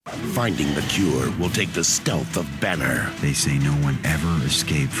Finding the cure will take the stealth of Banner. They say no one ever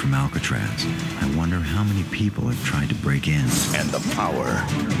escaped from Alcatraz. I wonder how many people have tried to break in. And the power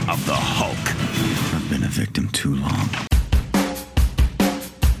of the Hulk. I've been a victim too long.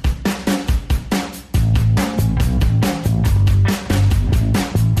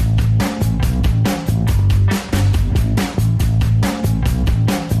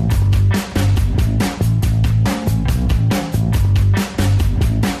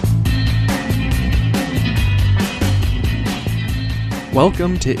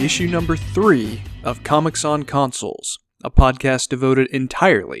 Welcome to issue number 3 of Comics on Consoles, a podcast devoted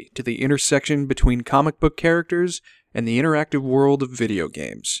entirely to the intersection between comic book characters and the interactive world of video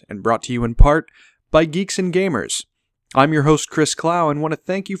games, and brought to you in part by Geeks and Gamers. I'm your host Chris Clow and want to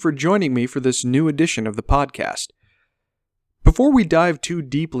thank you for joining me for this new edition of the podcast. Before we dive too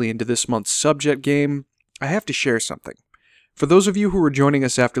deeply into this month's subject game, I have to share something. For those of you who were joining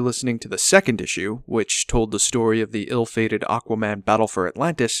us after listening to the second issue, which told the story of the ill-fated Aquaman battle for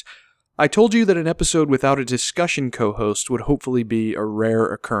Atlantis, I told you that an episode without a discussion co-host would hopefully be a rare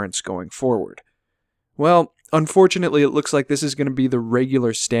occurrence going forward. Well, unfortunately it looks like this is going to be the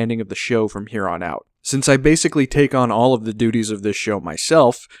regular standing of the show from here on out. Since I basically take on all of the duties of this show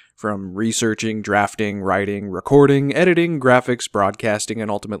myself, from researching, drafting, writing, recording, editing, graphics, broadcasting, and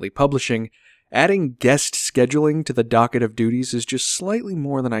ultimately publishing, adding guest scheduling to the docket of duties is just slightly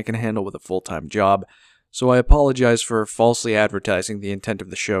more than I can handle with a full-time job, so I apologize for falsely advertising the intent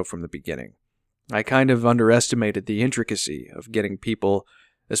of the show from the beginning. I kind of underestimated the intricacy of getting people,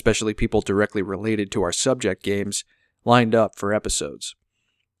 especially people directly related to our subject games, lined up for episodes.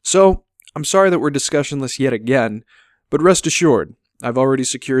 So, I'm sorry that we're discussionless yet again, but rest assured, I've already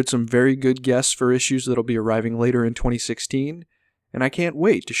secured some very good guests for issues that'll be arriving later in 2016, and I can't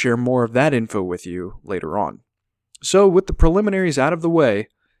wait to share more of that info with you later on. So, with the preliminaries out of the way,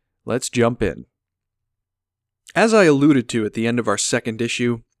 let's jump in. As I alluded to at the end of our second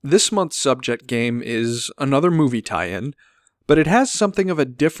issue, this month's subject game is another movie tie-in, but it has something of a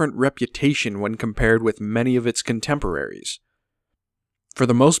different reputation when compared with many of its contemporaries. For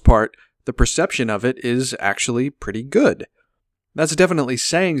the most part, the perception of it is actually pretty good. That's definitely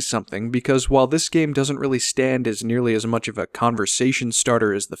saying something, because while this game doesn't really stand as nearly as much of a conversation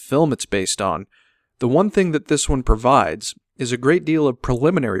starter as the film it's based on, the one thing that this one provides is a great deal of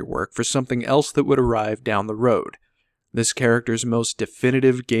preliminary work for something else that would arrive down the road, this character's most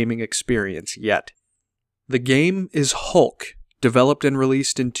definitive gaming experience yet. The game is Hulk, developed and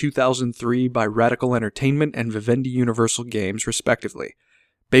released in 2003 by Radical Entertainment and Vivendi Universal Games, respectively.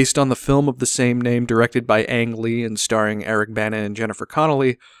 Based on the film of the same name directed by Ang Lee and starring Eric Bana and Jennifer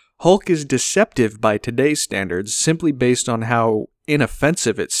Connelly, Hulk is deceptive by today's standards simply based on how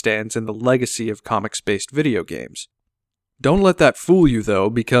inoffensive it stands in the legacy of comics-based video games. Don't let that fool you though,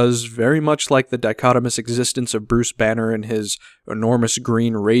 because very much like the dichotomous existence of Bruce Banner and his enormous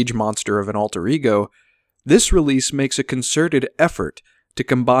green rage monster of an alter ego, this release makes a concerted effort to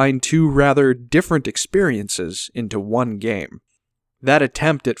combine two rather different experiences into one game. That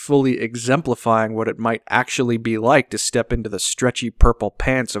attempt at fully exemplifying what it might actually be like to step into the stretchy purple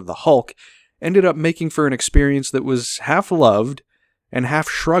pants of the Hulk ended up making for an experience that was half loved and half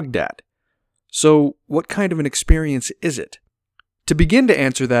shrugged at. So, what kind of an experience is it? To begin to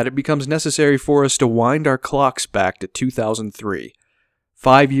answer that, it becomes necessary for us to wind our clocks back to 2003.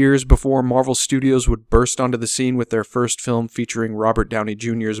 5 years before Marvel Studios would burst onto the scene with their first film featuring Robert Downey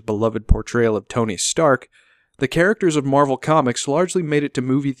Jr.'s beloved portrayal of Tony Stark, the characters of Marvel Comics largely made it to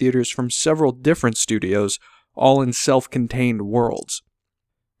movie theaters from several different studios, all in self-contained worlds.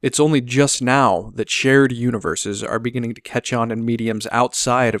 It's only just now that shared universes are beginning to catch on in mediums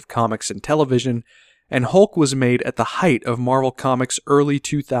outside of comics and television, and Hulk was made at the height of Marvel Comics' early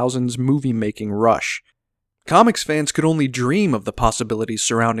 2000s movie-making rush. Comics fans could only dream of the possibilities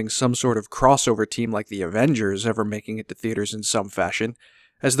surrounding some sort of crossover team like the Avengers ever making it to theaters in some fashion,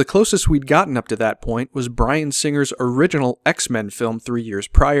 as the closest we'd gotten up to that point was Bryan Singer's original X-Men film 3 years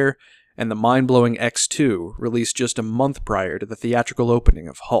prior, and the mind-blowing X2, released just a month prior to the theatrical opening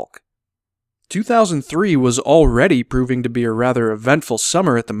of Hulk. 2003 was already proving to be a rather eventful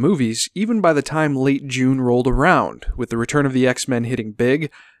summer at the movies, even by the time late June rolled around, with the return of the X-Men hitting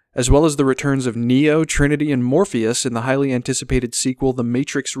big, as well as the returns of Neo, Trinity, and Morpheus in the highly anticipated sequel The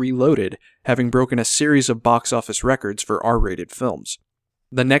Matrix Reloaded, having broken a series of box office records for R-rated films.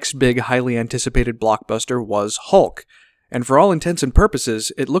 The next big, highly anticipated blockbuster was Hulk, and for all intents and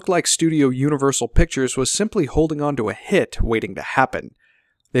purposes, it looked like Studio Universal Pictures was simply holding on to a hit waiting to happen.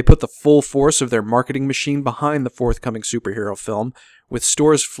 They put the full force of their marketing machine behind the forthcoming superhero film, with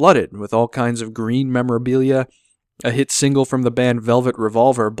stores flooded with all kinds of green memorabilia, a hit single from the band Velvet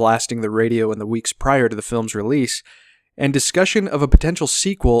Revolver blasting the radio in the weeks prior to the film's release, and discussion of a potential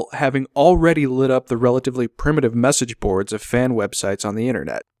sequel having already lit up the relatively primitive message boards of fan websites on the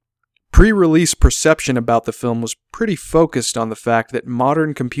internet. Pre-release perception about the film was pretty focused on the fact that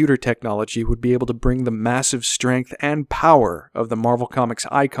modern computer technology would be able to bring the massive strength and power of the Marvel Comics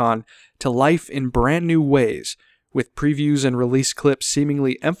icon to life in brand new ways, with previews and release clips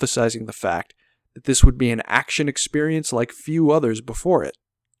seemingly emphasizing the fact that this would be an action experience like few others before it.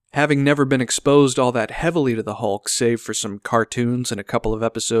 Having never been exposed all that heavily to the Hulk, save for some cartoons and a couple of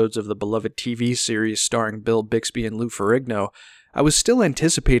episodes of the beloved TV series starring Bill Bixby and Lou Ferrigno, I was still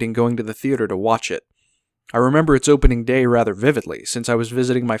anticipating going to the theater to watch it. I remember its opening day rather vividly, since I was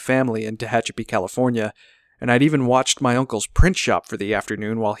visiting my family in Tehachapi, California, and I'd even watched my uncle's print shop for the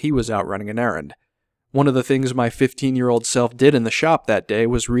afternoon while he was out running an errand. One of the things my 15-year-old self did in the shop that day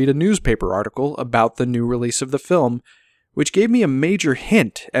was read a newspaper article about the new release of the film, which gave me a major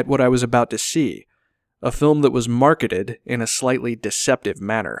hint at what I was about to see, a film that was marketed in a slightly deceptive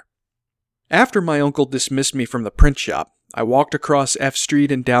manner. After my uncle dismissed me from the print shop, I walked across F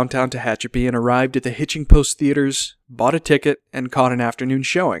Street in downtown Tehachapi and arrived at the Hitching Post Theaters, bought a ticket, and caught an afternoon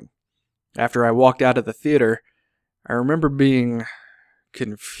showing. After I walked out of the theater, I remember being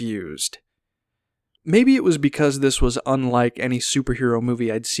confused. Maybe it was because this was unlike any superhero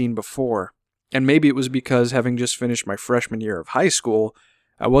movie I'd seen before, and maybe it was because, having just finished my freshman year of high school,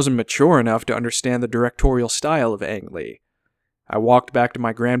 I wasn't mature enough to understand the directorial style of Ang Lee. I walked back to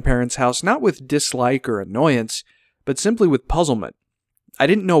my grandparents' house not with dislike or annoyance, but simply with puzzlement. I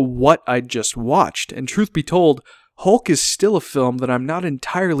didn't know what I'd just watched, and truth be told, Hulk is still a film that I'm not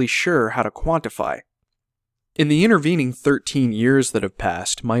entirely sure how to quantify. In the intervening 13 years that have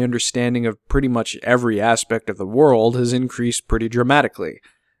passed, my understanding of pretty much every aspect of the world has increased pretty dramatically.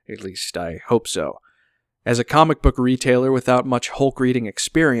 At least I hope so. As a comic book retailer without much Hulk reading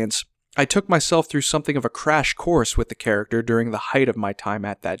experience, I took myself through something of a crash course with the character during the height of my time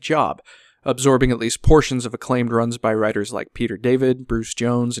at that job, absorbing at least portions of acclaimed runs by writers like Peter David, Bruce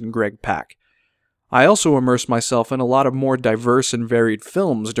Jones, and Greg Pak. I also immersed myself in a lot of more diverse and varied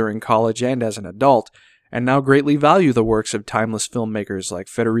films during college and as an adult, and now greatly value the works of timeless filmmakers like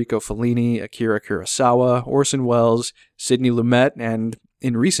Federico Fellini, Akira Kurosawa, Orson Welles, Sidney Lumet, and,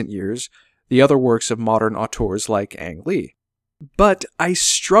 in recent years, the other works of modern auteurs like Ang Lee. But I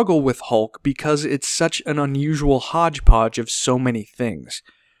struggle with Hulk because it's such an unusual hodgepodge of so many things.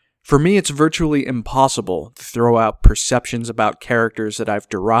 For me, it's virtually impossible to throw out perceptions about characters that I've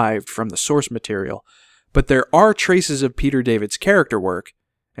derived from the source material, but there are traces of Peter David's character work,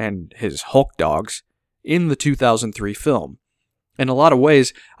 and his Hulk dogs, in the 2003 film. In a lot of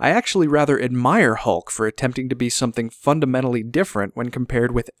ways, I actually rather admire Hulk for attempting to be something fundamentally different when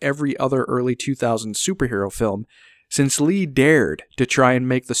compared with every other early 2000s superhero film, since Lee dared to try and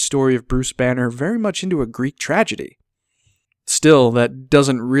make the story of Bruce Banner very much into a Greek tragedy. Still, that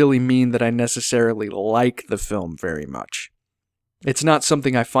doesn't really mean that I necessarily like the film very much. It's not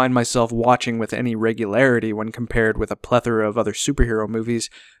something I find myself watching with any regularity when compared with a plethora of other superhero movies,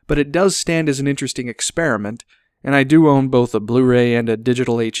 but it does stand as an interesting experiment, and I do own both a Blu-ray and a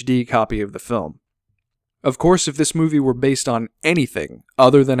digital HD copy of the film. Of course, if this movie were based on anything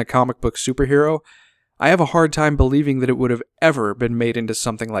other than a comic book superhero, I have a hard time believing that it would have ever been made into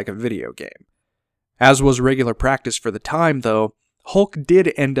something like a video game. As was regular practice for the time, though, Hulk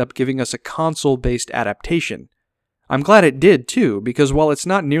did end up giving us a console-based adaptation. I'm glad it did, too, because while it's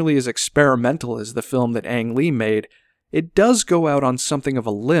not nearly as experimental as the film that Ang Lee made, it does go out on something of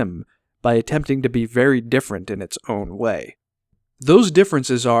a limb by attempting to be very different in its own way. Those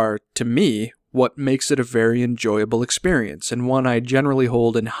differences are, to me, what makes it a very enjoyable experience, and one I generally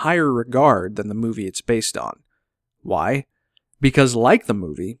hold in higher regard than the movie it's based on. Why? Because like the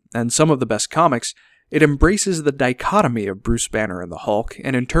movie, and some of the best comics, it embraces the dichotomy of Bruce Banner and the Hulk,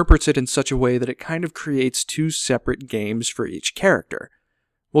 and interprets it in such a way that it kind of creates two separate games for each character.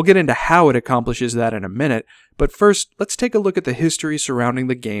 We'll get into how it accomplishes that in a minute, but first, let's take a look at the history surrounding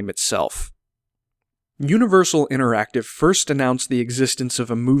the game itself. Universal Interactive first announced the existence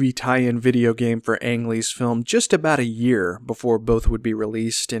of a movie tie-in video game for Ang Lee's film just about a year before both would be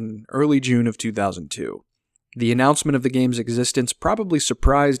released in early June of 2002. The announcement of the game's existence probably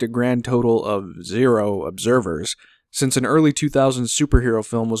surprised a grand total of 0 observers, since an early 2000s superhero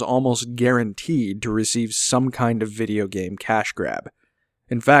film was almost guaranteed to receive some kind of video game cash grab.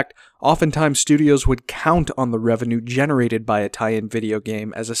 In fact, oftentimes studios would count on the revenue generated by a tie-in video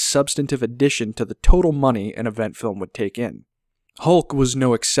game as a substantive addition to the total money an event film would take in. Hulk was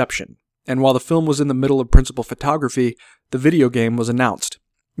no exception, and while the film was in the middle of principal photography, the video game was announced.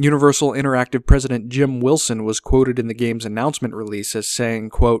 Universal Interactive president Jim Wilson was quoted in the game's announcement release as saying,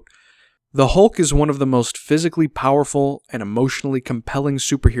 quote, "The Hulk is one of the most physically powerful and emotionally compelling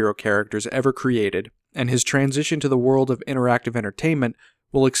superhero characters ever created, and his transition to the world of interactive entertainment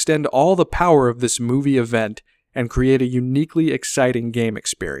will extend all the power of this movie event and create a uniquely exciting game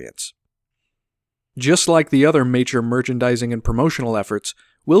experience." Just like the other major merchandising and promotional efforts,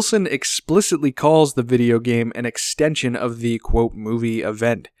 Wilson explicitly calls the video game an extension of the, quote, movie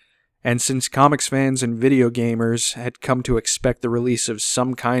event. And since comics fans and video gamers had come to expect the release of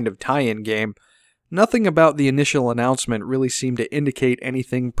some kind of tie-in game, nothing about the initial announcement really seemed to indicate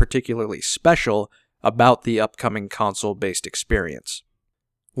anything particularly special about the upcoming console-based experience.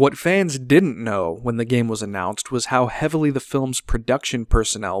 What fans didn't know when the game was announced was how heavily the film's production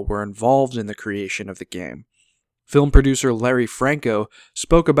personnel were involved in the creation of the game. Film producer Larry Franco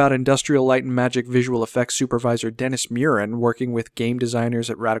spoke about Industrial Light and Magic visual effects supervisor Dennis Murin working with game designers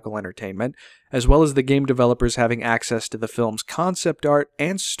at Radical Entertainment, as well as the game developers having access to the film's concept art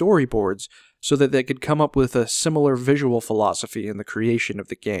and storyboards so that they could come up with a similar visual philosophy in the creation of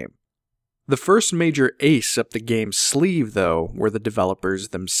the game. The first major ace up the game's sleeve, though, were the developers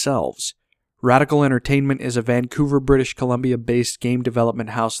themselves. Radical Entertainment is a Vancouver, British Columbia-based game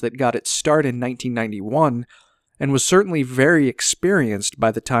development house that got its start in 1991, and was certainly very experienced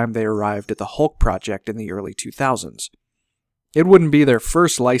by the time they arrived at the Hulk project in the early 2000s. It wouldn't be their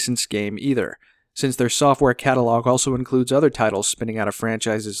first licensed game either, since their software catalog also includes other titles spinning out of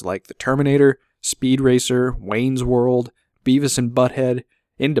franchises like The Terminator, Speed Racer, Wayne's World, Beavis and Butthead,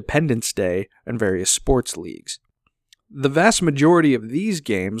 Independence Day, and various sports leagues. The vast majority of these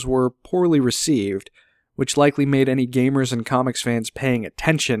games were poorly received, which likely made any gamers and comics fans paying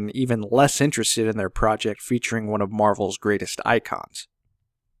attention even less interested in their project featuring one of Marvel's greatest icons.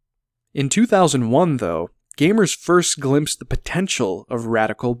 In 2001, though, gamers first glimpsed the potential of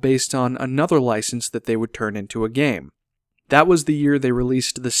Radical based on another license that they would turn into a game. That was the year they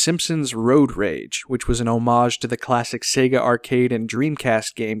released The Simpsons Road Rage, which was an homage to the classic Sega arcade and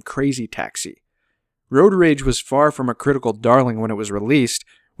Dreamcast game Crazy Taxi. Road Rage was far from a critical darling when it was released,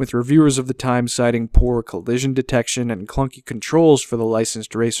 with reviewers of the time citing poor collision detection and clunky controls for the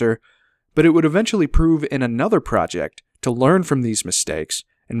licensed racer, but it would eventually prove in another project to learn from these mistakes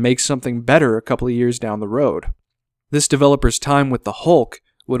and make something better a couple of years down the road. This developer's time with the Hulk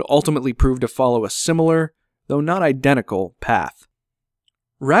would ultimately prove to follow a similar, though not identical, path.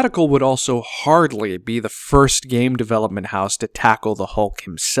 Radical would also hardly be the first game development house to tackle the Hulk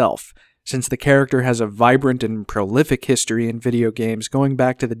himself, since the character has a vibrant and prolific history in video games going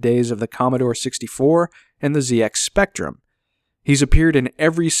back to the days of the Commodore 64 and the ZX Spectrum. He's appeared in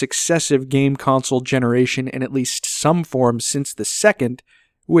every successive game console generation in at least some form since the second,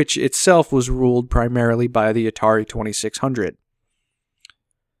 which itself was ruled primarily by the Atari 2600.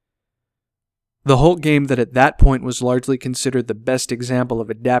 The Hulk game that at that point was largely considered the best example of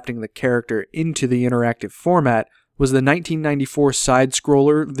adapting the character into the interactive format was the 1994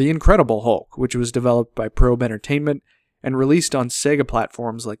 side-scroller The Incredible Hulk, which was developed by Probe Entertainment and released on Sega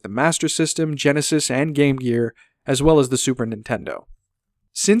platforms like the Master System, Genesis, and Game Gear, as well as the Super Nintendo.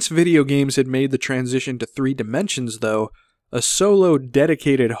 Since video games had made the transition to 3 dimensions, though, a solo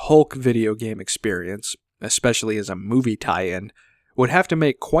dedicated Hulk video game experience, especially as a movie tie-in, would have to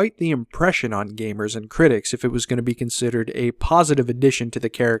make quite the impression on gamers and critics if it was going to be considered a positive addition to the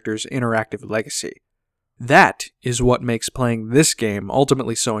character's interactive legacy. That is what makes playing this game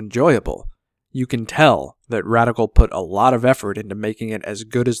ultimately so enjoyable. You can tell that Radical put a lot of effort into making it as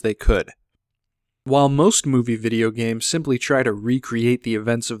good as they could. While most movie video games simply try to recreate the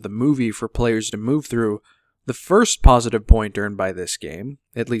events of the movie for players to move through, the first positive point earned by this game,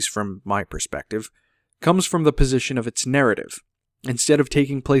 at least from my perspective, comes from the position of its narrative. Instead of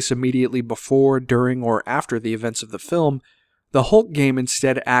taking place immediately before, during, or after the events of the film, the Hulk game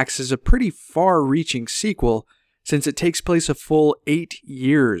instead acts as a pretty far-reaching sequel, since it takes place a full 8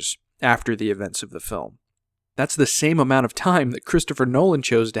 years after the events of the film. That's the same amount of time that Christopher Nolan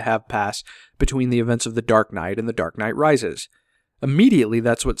chose to have pass between the events of The Dark Knight and The Dark Knight Rises. Immediately,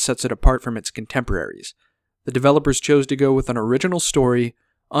 that's what sets it apart from its contemporaries. The developers chose to go with an original story,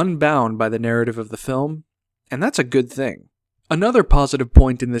 unbound by the narrative of the film, and that's a good thing. Another positive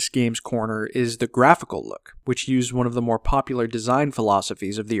point in this game's corner is the graphical look, which used one of the more popular design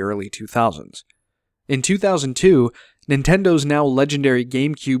philosophies of the early 2000s. In 2002, Nintendo's now legendary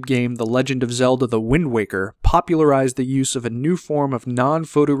GameCube game The Legend of Zelda: The Wind Waker popularized the use of a new form of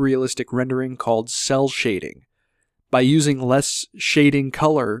non-photorealistic rendering called cel shading. By using less shading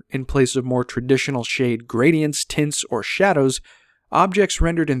color in place of more traditional shade gradients, tints, or shadows, objects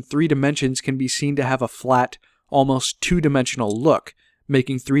rendered in 3 dimensions can be seen to have a flat, almost 2-dimensional look,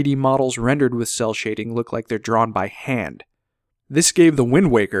 making 3D models rendered with cell shading look like they're drawn by hand. This gave The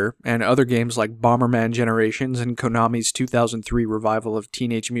Wind Waker, and other games like Bomberman Generations and Konami's 2003 revival of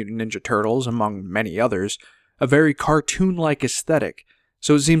Teenage Mutant Ninja Turtles, among many others, a very cartoon-like aesthetic,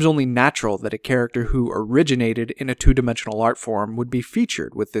 so it seems only natural that a character who originated in a two-dimensional art form would be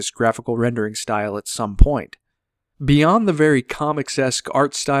featured with this graphical rendering style at some point. Beyond the very comics-esque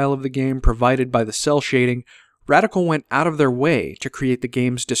art style of the game provided by the cell shading, Radical went out of their way to create the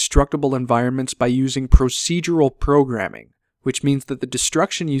game's destructible environments by using procedural programming, which means that the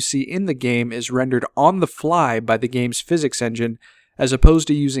destruction you see in the game is rendered on the fly by the game's physics engine, as opposed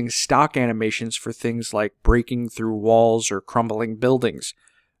to using stock animations for things like breaking through walls or crumbling buildings.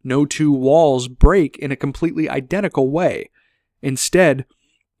 No two walls break in a completely identical way. Instead,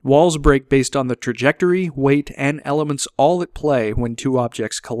 walls break based on the trajectory, weight, and elements all at play when two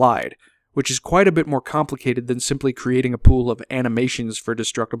objects collide, which is quite a bit more complicated than simply creating a pool of animations for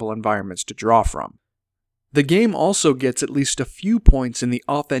destructible environments to draw from. The game also gets at least a few points in the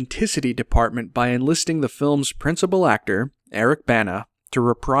authenticity department by enlisting the film's principal actor, Eric Bana, to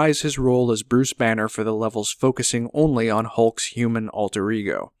reprise his role as Bruce Banner for the levels focusing only on Hulk's human alter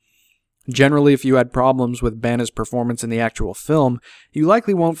ego. Generally, if you had problems with Bana's performance in the actual film, you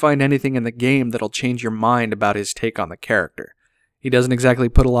likely won't find anything in the game that'll change your mind about his take on the character. He doesn't exactly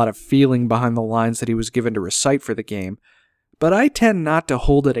put a lot of feeling behind the lines that he was given to recite for the game, but I tend not to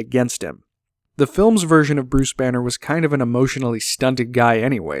hold it against him. The film's version of Bruce Banner was kind of an emotionally stunted guy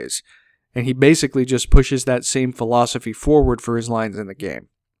anyways, and he basically just pushes that same philosophy forward for his lines in the game.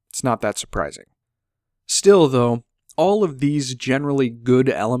 It's not that surprising. Still, though, all of these generally good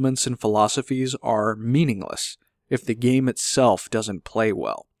elements and philosophies are meaningless if the game itself doesn't play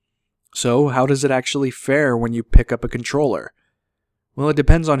well. So, how does it actually fare when you pick up a controller? Well, it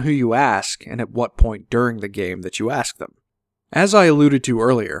depends on who you ask and at what point during the game that you ask them. As I alluded to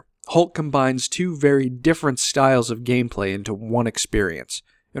earlier, Hulk combines two very different styles of gameplay into one experience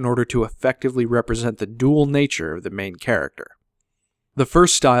in order to effectively represent the dual nature of the main character. The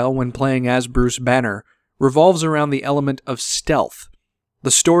first style, when playing as Bruce Banner, revolves around the element of stealth.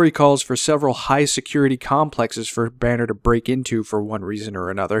 The story calls for several high-security complexes for Banner to break into for one reason or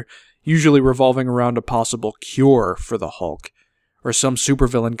another, usually revolving around a possible cure for the Hulk, or some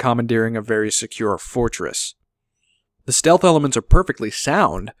supervillain commandeering a very secure fortress. The stealth elements are perfectly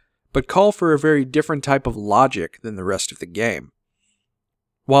sound, but call for a very different type of logic than the rest of the game.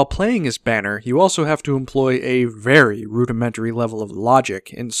 While playing as Banner, you also have to employ a very rudimentary level of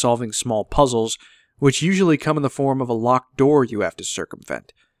logic in solving small puzzles, which usually come in the form of a locked door you have to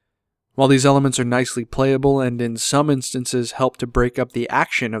circumvent. While these elements are nicely playable and in some instances help to break up the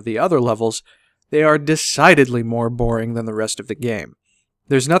action of the other levels, they are decidedly more boring than the rest of the game.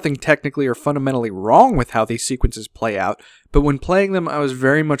 There's nothing technically or fundamentally wrong with how these sequences play out, but when playing them I was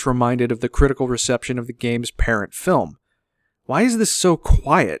very much reminded of the critical reception of the game's parent film. Why is this so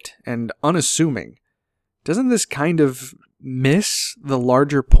quiet and unassuming? Doesn't this kind of miss the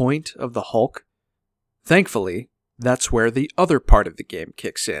larger point of the Hulk? Thankfully, that's where the other part of the game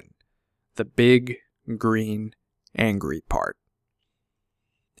kicks in. The big, green, angry part.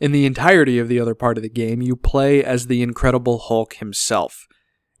 In the entirety of the other part of the game, you play as the Incredible Hulk himself.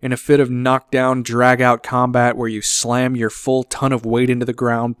 In a fit of knockdown, drag-out combat where you slam your full ton of weight into the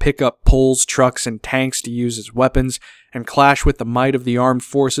ground, pick up poles, trucks, and tanks to use as weapons, and clash with the might of the armed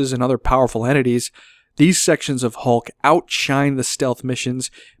forces and other powerful entities, these sections of Hulk outshine the stealth missions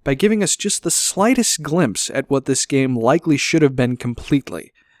by giving us just the slightest glimpse at what this game likely should have been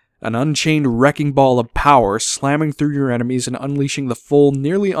completely. An unchained wrecking ball of power slamming through your enemies and unleashing the full,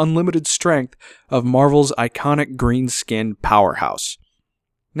 nearly unlimited strength of Marvel's iconic green-skinned powerhouse.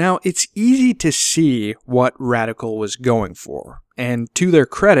 Now, it's easy to see what Radical was going for, and to their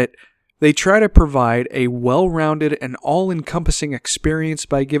credit, they try to provide a well-rounded and all-encompassing experience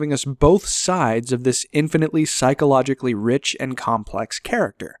by giving us both sides of this infinitely psychologically rich and complex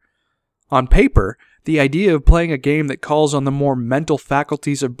character. On paper, the idea of playing a game that calls on the more mental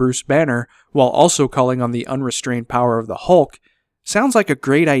faculties of Bruce Banner while also calling on the unrestrained power of the Hulk sounds like a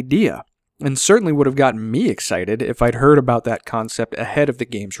great idea, and certainly would have gotten me excited if I'd heard about that concept ahead of the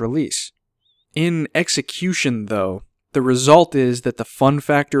game's release. In execution, though, the result is that the fun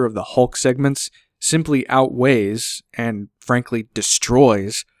factor of the Hulk segments simply outweighs, and frankly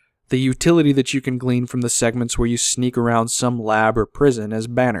destroys, the utility that you can glean from the segments where you sneak around some lab or prison as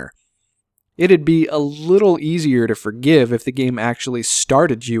Banner. It'd be a little easier to forgive if the game actually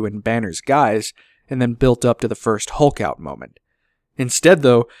started you in Banner's guise and then built up to the first Hulk out moment. Instead,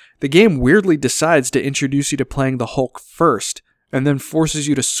 though, the game weirdly decides to introduce you to playing the Hulk first, and then forces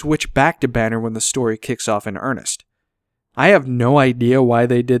you to switch back to Banner when the story kicks off in earnest. I have no idea why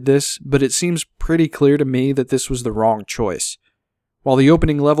they did this, but it seems pretty clear to me that this was the wrong choice. While the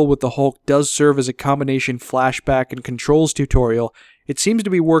opening level with the Hulk does serve as a combination flashback and controls tutorial, it seems to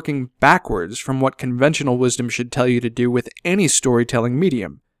be working backwards from what conventional wisdom should tell you to do with any storytelling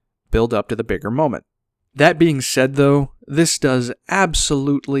medium: build up to the bigger moment. That being said though, this does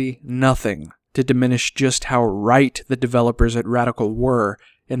absolutely nothing to diminish just how right the developers at Radical were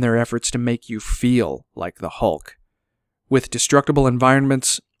in their efforts to make you feel like the Hulk. With destructible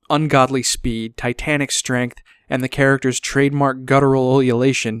environments, ungodly speed, titanic strength, and the character's trademark guttural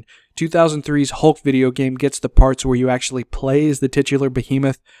ululation, 2003's Hulk video game gets the parts where you actually play as the titular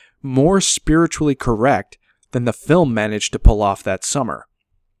behemoth more spiritually correct than the film managed to pull off that summer.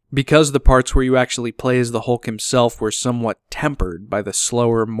 Because the parts where you actually play as the Hulk himself were somewhat tempered by the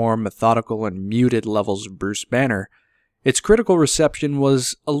slower, more methodical and muted levels of Bruce Banner, its critical reception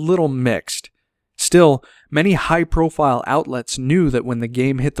was a little mixed. Still, many high-profile outlets knew that when the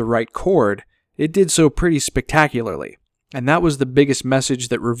game hit the right chord, it did so pretty spectacularly, and that was the biggest message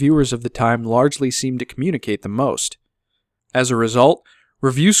that reviewers of the time largely seemed to communicate the most. As a result,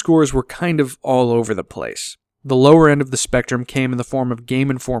 review scores were kind of all over the place. The lower end of the spectrum came in the form of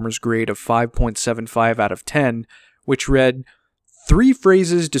Game Informer's grade of 5.75 out of 10, which read, 3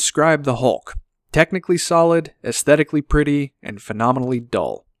 phrases describe the Hulk: technically solid, aesthetically pretty, and phenomenally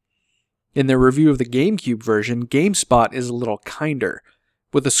dull. In their review of the GameCube version, GameSpot is a little kinder.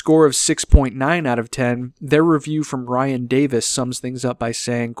 With a score of 6.9 out of 10, their review from Ryan Davis sums things up by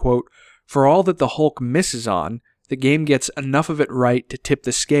saying, quote, "For all that the Hulk misses on, the game gets enough of it right to tip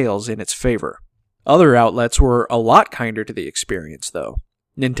the scales in its favor." Other outlets were a lot kinder to the experience, though.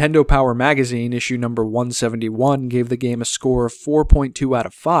 Nintendo Power Magazine, issue number 171, gave the game a score of 4.2 out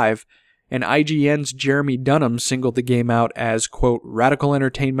of 5, and IGN's Jeremy Dunham singled the game out as, quote, Radical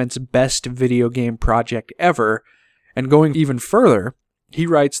Entertainment's best video game project ever, and going even further, he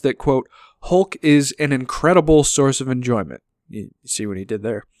writes that, quote, Hulk is an incredible source of enjoyment. You see what he did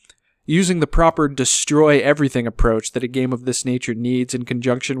there? Using the proper destroy everything approach that a game of this nature needs in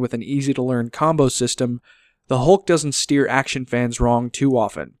conjunction with an easy-to-learn combo system, the Hulk doesn't steer action fans wrong too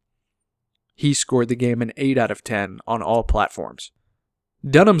often. He scored the game an 8 out of 10 on all platforms.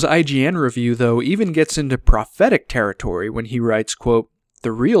 Dunham's IGN review, though, even gets into prophetic territory when he writes, quote,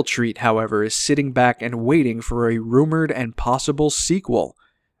 "The real treat, however, is sitting back and waiting for a rumored and possible sequel,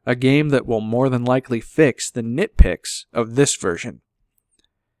 a game that will more than likely fix the nitpicks of this version."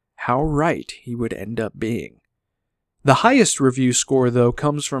 How right he would end up being. The highest review score, though,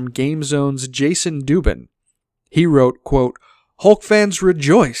 comes from GameZone's Jason Dubin. He wrote, quote, "Hulk fans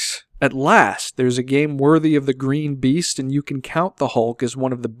rejoice! At last, there's a game worthy of the Green Beast, and you can count the Hulk as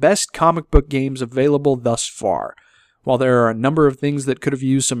one of the best comic book games available thus far. While there are a number of things that could have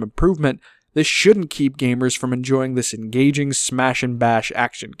used some improvement, this shouldn't keep gamers from enjoying this engaging smash-and-bash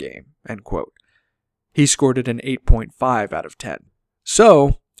action game." End quote. He scored it an 8.5 out of 10.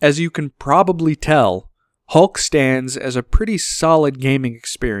 So, as you can probably tell, Hulk stands as a pretty solid gaming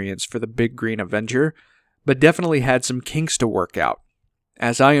experience for the Big Green Avenger, but definitely had some kinks to work out.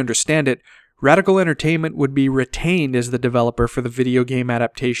 As I understand it, Radical Entertainment would be retained as the developer for the video game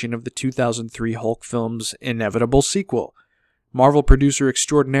adaptation of the 2003 Hulk film's inevitable sequel. Marvel producer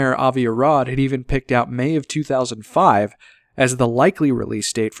extraordinaire Avi Arad had even picked out May of 2005 as the likely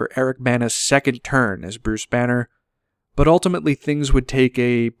release date for Eric Bana's second turn as Bruce Banner, but ultimately things would take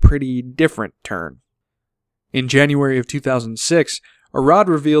a pretty different turn. In January of 2006, Arad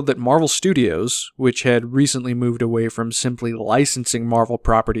revealed that Marvel Studios, which had recently moved away from simply licensing Marvel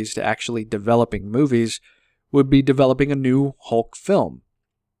properties to actually developing movies, would be developing a new Hulk film.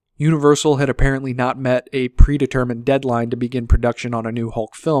 Universal had apparently not met a predetermined deadline to begin production on a new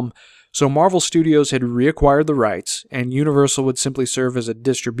Hulk film, so Marvel Studios had reacquired the rights, and Universal would simply serve as a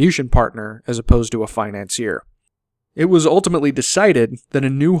distribution partner as opposed to a financier. It was ultimately decided that a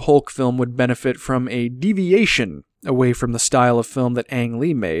new Hulk film would benefit from a deviation away from the style of film that Ang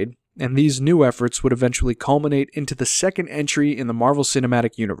Lee made, and these new efforts would eventually culminate into the second entry in the Marvel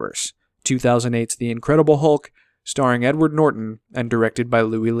Cinematic Universe, 2008's The Incredible Hulk, starring Edward Norton and directed by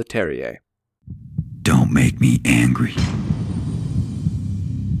Louis Leterrier. Don't make me angry.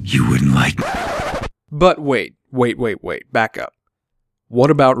 You wouldn't like me. But wait, back up.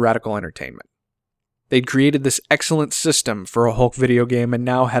 What about Radical Entertainment? They'd created this excellent system for a Hulk video game and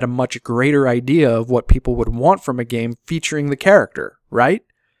now had a much greater idea of what people would want from a game featuring the character, right?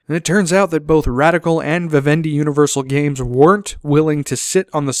 And it turns out that both Radical and Vivendi Universal Games weren't willing to sit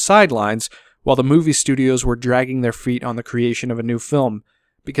on the sidelines while the movie studios were dragging their feet on the creation of a new film,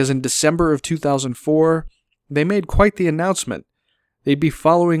 because in December of 2004, they made quite the announcement. They'd be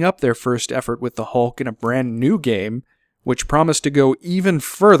following up their first effort with the Hulk in a brand new game, which promised to go even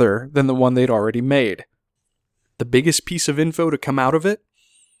further than the one they'd already made. The biggest piece of info to come out of it?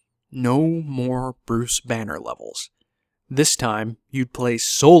 No more Bruce Banner levels. This time, you'd play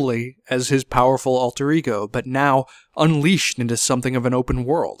solely as his powerful alter ego, but now unleashed into something of an open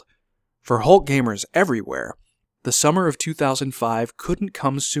world. For Hulk gamers everywhere, the summer of 2005 couldn't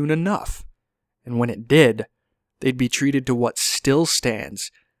come soon enough. And when it did, they'd be treated to what still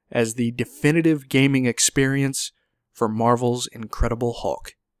stands as the definitive gaming experience for Marvel's Incredible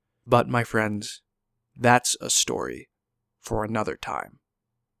Hulk. But, my friends, that's a story for another time.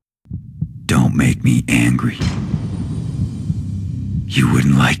 Don't make me angry. You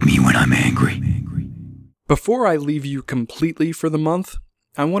wouldn't like me when I'm angry. Before I leave you completely for the month,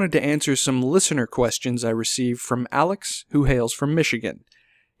 I wanted to answer some listener questions I received from Alex, who hails from Michigan.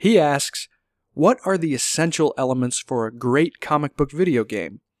 He asks, what are the essential elements for a great comic book video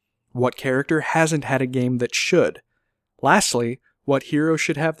game? What character hasn't had a game that should? Lastly, what hero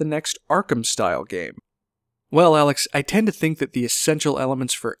should have the next Arkham-style game? Well, Alex, I tend to think that the essential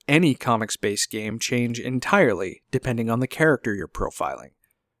elements for any comics-based game change entirely, depending on the character you're profiling.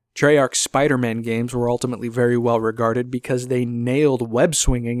 Treyarch's Spider-Man games were ultimately very well regarded because they nailed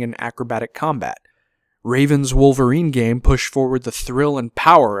web-swinging and acrobatic combat. Raven's Wolverine game pushed forward the thrill and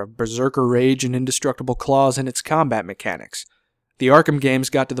power of Berserker Rage and Indestructible Claws in its combat mechanics. The Arkham games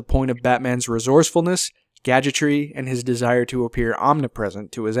got to the point of Batman's resourcefulness, gadgetry, and his desire to appear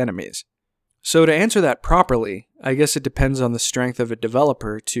omnipresent to his enemies. So to answer that properly, I guess it depends on the strength of a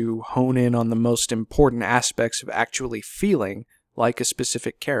developer to hone in on the most important aspects of actually feeling like a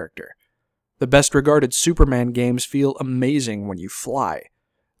specific character. The best regarded Superman games feel amazing when you fly.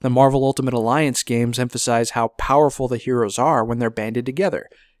 The Marvel Ultimate Alliance games emphasize how powerful the heroes are when they're banded together.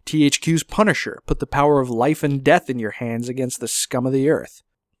 THQ's Punisher put the power of life and death in your hands against the scum of the earth.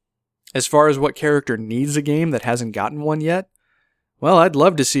 As far as what character needs a game that hasn't gotten one yet, well, I'd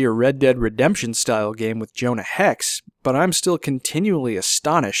love to see a Red Dead Redemption style game with Jonah Hex, but I'm still continually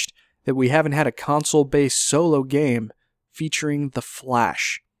astonished that we haven't had a console-based solo game featuring The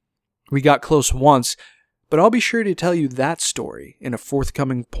Flash. We got close once, but I'll be sure to tell you that story in a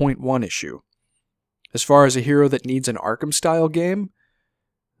forthcoming Point 1 issue. As far as a hero that needs an Arkham-style game,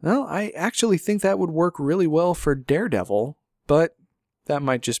 well, I actually think that would work really well for Daredevil, but that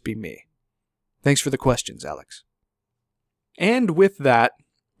might just be me. Thanks for the questions, Alex. And with that,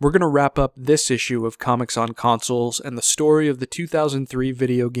 we're going to wrap up this issue of Comics on Consoles and the story of the 2003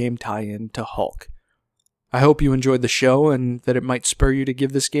 video game tie-in to Hulk. I hope you enjoyed the show and that it might spur you to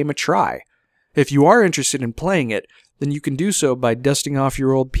give this game a try. If you are interested in playing it, then you can do so by dusting off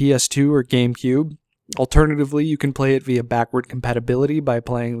your old PS2 or GameCube. Alternatively, you can play it via backward compatibility by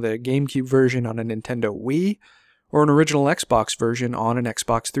playing the GameCube version on a Nintendo Wii, or an original Xbox version on an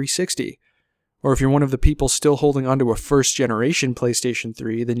Xbox 360. Or if you're one of the people still holding onto a first-generation PlayStation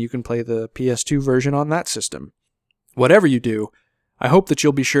 3, then you can play the PS2 version on that system. Whatever you do, I hope that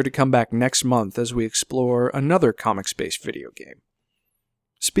you'll be sure to come back next month as we explore another comics-based video game.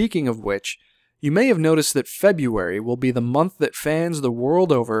 Speaking of which, you may have noticed that February will be the month that fans the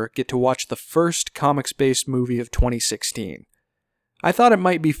world over get to watch the first comics-based movie of 2016. I thought it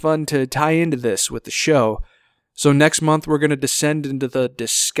might be fun to tie into this with the show, so next month we're going to descend into the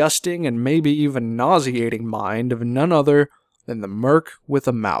disgusting and maybe even nauseating mind of none other than the Merc with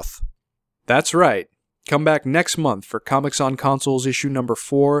a Mouth. That's right. Come back next month for Comics on Consoles issue number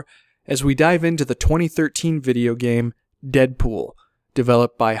 4 as we dive into the 2013 video game Deadpool,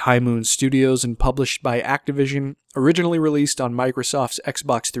 developed by High Moon Studios and published by Activision, originally released on Microsoft's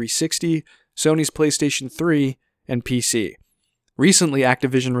Xbox 360, Sony's PlayStation 3, and PC. Recently,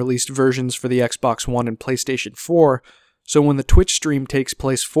 Activision released versions for the Xbox One and PlayStation 4, so when the Twitch stream takes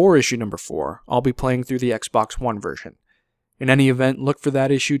place for issue number 4, I'll be playing through the Xbox One version. In any event, look for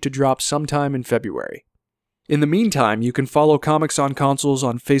that issue to drop sometime in February. In the meantime, you can follow Comics on Consoles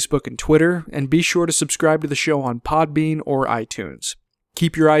on Facebook and Twitter, and be sure to subscribe to the show on Podbean or iTunes.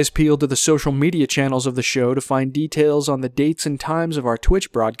 Keep your eyes peeled to the social media channels of the show to find details on the dates and times of our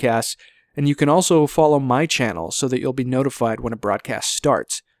Twitch broadcasts, and you can also follow my channel so that you'll be notified when a broadcast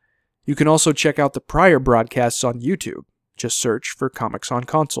starts. You can also check out the prior broadcasts on YouTube. Just search for Comics on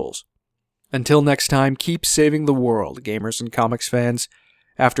Consoles. Until next time, keep saving the world, gamers and comics fans.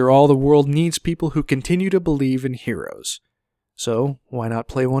 After all, the world needs people who continue to believe in heroes. So, why not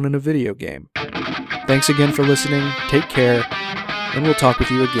play one in a video game? Thanks again for listening, take care, and we'll talk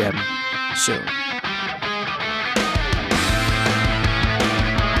with you again soon.